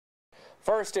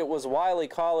First, it was Wiley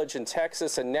College in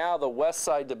Texas, and now the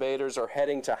Westside debaters are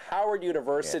heading to Howard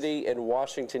University in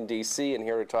Washington, D.C., and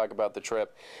here to talk about the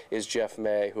trip is Jeff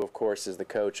May, who, of course, is the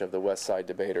coach of the Westside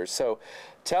debaters. So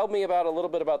tell me about a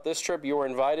little bit about this trip. You were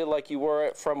invited like you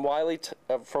were from Wiley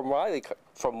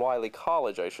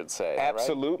College, I should say.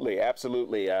 Absolutely, right?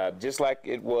 Absolutely. Just like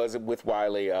it was with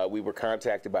Wiley, we were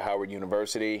contacted by Howard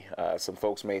University. Some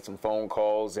folks made some phone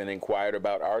calls and inquired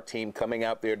about our team coming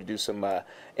out there to do some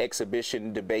exhibition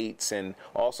debates and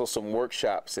also some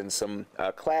workshops and some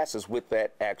classes with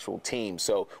that actual team.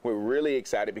 So we're really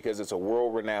excited because it's a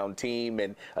world-renowned team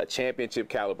and a championship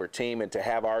caliber team, and to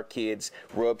have our kids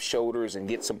rub shoulders and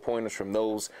get some pointers from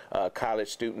those college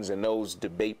students and those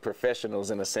debate professionals,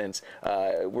 in a sense,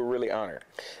 we're really honored.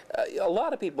 A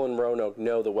lot of people in Roanoke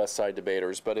know the Westside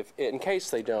debaters, but if, in case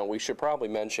they don't, we should probably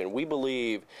mention we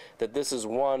believe that this is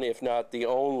one, if not the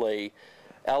only,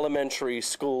 elementary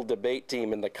school debate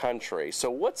team in the country. So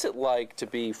what's it like to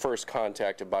be first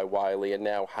contacted by Wiley and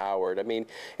now Howard? I mean,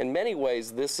 in many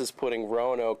ways, this is putting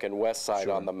Roanoke and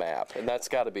Westside on the map, and that's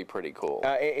got to be pretty cool.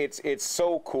 It's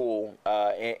so cool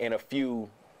in a few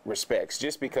respects,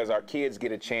 just because our kids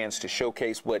get a chance to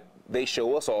showcase what they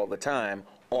show us all the time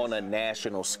on a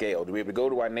national scale. To be able to go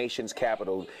to our nation's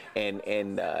capital and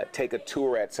take a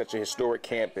tour at such a historic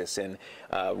campus and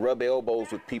rub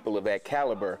elbows with people of that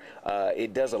caliber,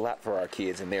 it does a lot for our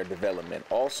kids and their development.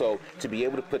 Also, to be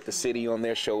able to put the city on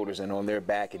their shoulders and on their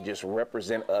back and just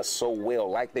represent us so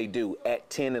well, like they do at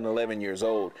 10 and 11 years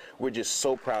old, we're just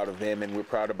so proud of them, and we're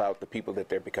proud about the people that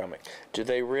they're becoming. Do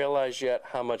they realize yet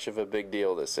how much of a big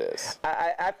deal this is?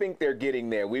 I think they're getting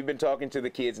there. We've been talking to the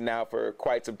kids now for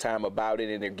quite some time about it,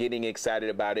 and they're getting excited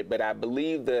about it, but I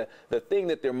believe the thing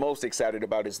that they're most excited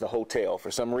about is the hotel. For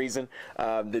some reason,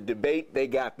 the debate, they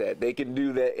got that. They can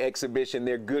do that exhibition.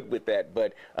 They're good with that,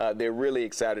 but they're really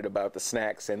excited about the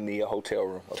snacks and the hotel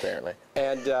room, apparently.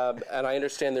 And I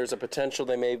understand there's a potential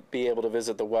they may be able to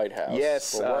visit the White House.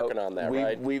 Yes. We're working on that,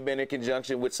 right? We've been in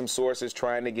conjunction with some sources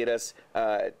trying to get us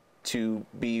to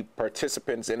be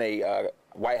participants in a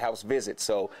White House visit.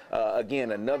 So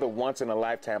again, another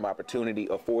once-in-a-lifetime opportunity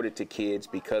afforded to kids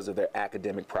because of their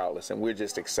academic prowess, and we're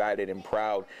just excited and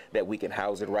proud that we can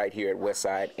house it right here at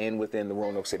Westside and within the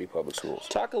Roanoke City Public Schools.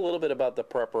 Talk a little bit about the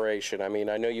preparation. I mean,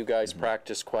 I know you guys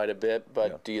practice quite a bit,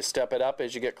 but do you step it up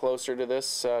as you get closer to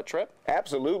this trip?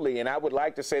 Absolutely, and I would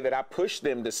like to say that I push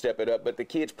them to step it up, but the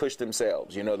kids push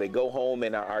themselves. You know, they go home,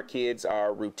 and our kids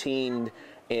are routined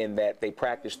in that they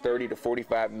practice 30 to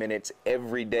 45 minutes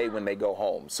every day when they go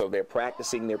home. So they're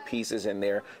practicing their pieces, and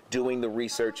they're doing the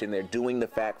research, and they're doing the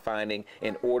fact-finding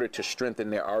in order to strengthen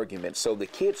their argument. So the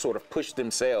kids sort of push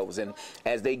themselves, and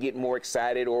as they get more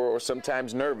excited or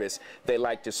sometimes nervous, they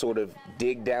like to sort of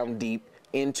dig down deep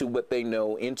into what they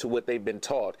know, into what they've been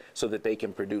taught, so that they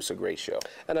can produce a great show.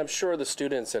 And I'm sure the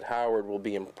students at Howard will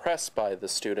be impressed by the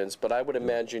students, but I would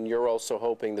imagine you're also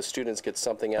hoping the students get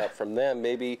something out from them,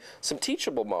 maybe some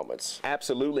teachable moments.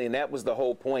 Absolutely, and that was the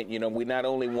whole point. You know, we not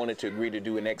only wanted to agree to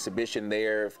do an exhibition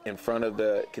there in front of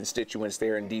the constituents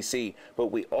there in D.C., but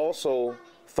we also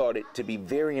thought it to be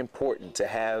very important to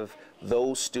have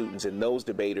those students and those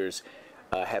debaters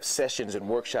have sessions and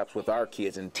workshops with our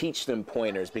kids and teach them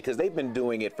pointers, because they've been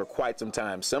doing it for quite some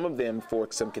time, some of them for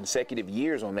some consecutive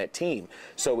years on that team.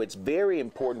 So it's very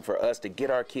important for us to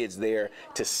get our kids there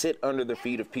to sit under the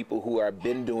feet of people who have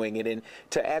been doing it, and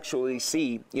to actually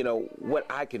see, you know, what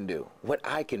I can do, what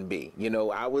I can be. You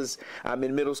know, I'm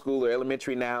in middle school or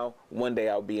elementary now. One day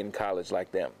I'll be in college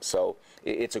like them. So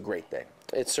it's a great thing.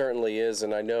 It certainly is,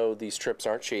 and I know these trips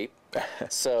aren't cheap.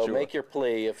 So make your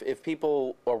plea. If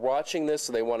people are watching this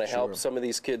and they want to help some of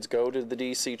these kids go to the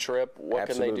D.C. trip, what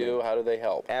can they do? How do they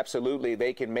help? Absolutely.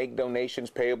 They can make donations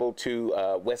payable to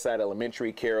Westside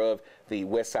Elementary, care of the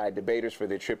Westside debaters, for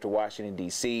their trip to Washington,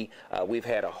 D.C. We've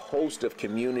had a host of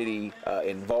community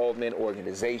involvement,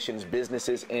 organizations,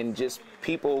 businesses, and just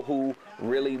people who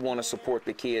really want to support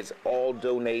the kids all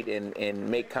donate and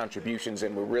make contributions,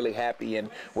 and we're really happy, and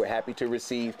we're happy to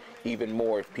receive even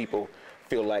more if people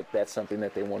feel like that's something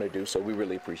that they want to do. So we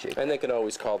really appreciate it. And they can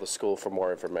always call the school for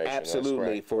more information.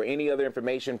 Absolutely. For any other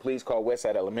information, please call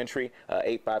Westside Elementary,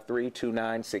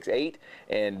 853-2968,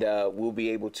 and we'll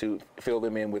be able to fill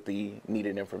them in with the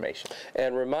needed information.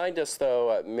 And remind us,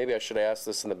 though, maybe I should ask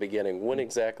this in the beginning, when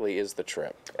exactly is the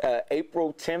trip?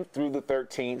 April 10th through the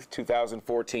 13th,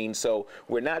 2014. So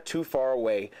we're not too far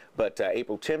away, but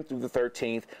April 10th through the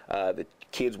 13th, the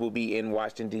kids will be in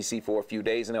Washington, D.C. for a few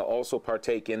days, and they'll also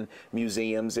partake in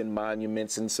museums and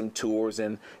monuments and some tours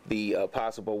and the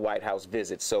possible White House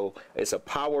visits. So it's a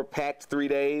power-packed 3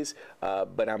 days,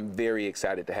 but I'm very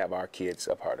excited to have our kids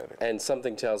a part of it. And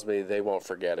something tells me they won't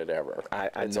forget it ever.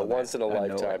 It's a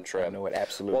once-in-a-lifetime trip. I know it,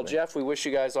 absolutely. Well, Jeff, we wish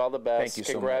you guys all the best. Thank you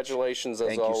so much. Congratulations,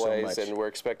 as always, and we're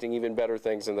expecting even better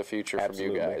things in the future from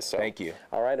you guys. So, thank you.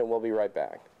 All right, and we'll be right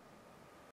back.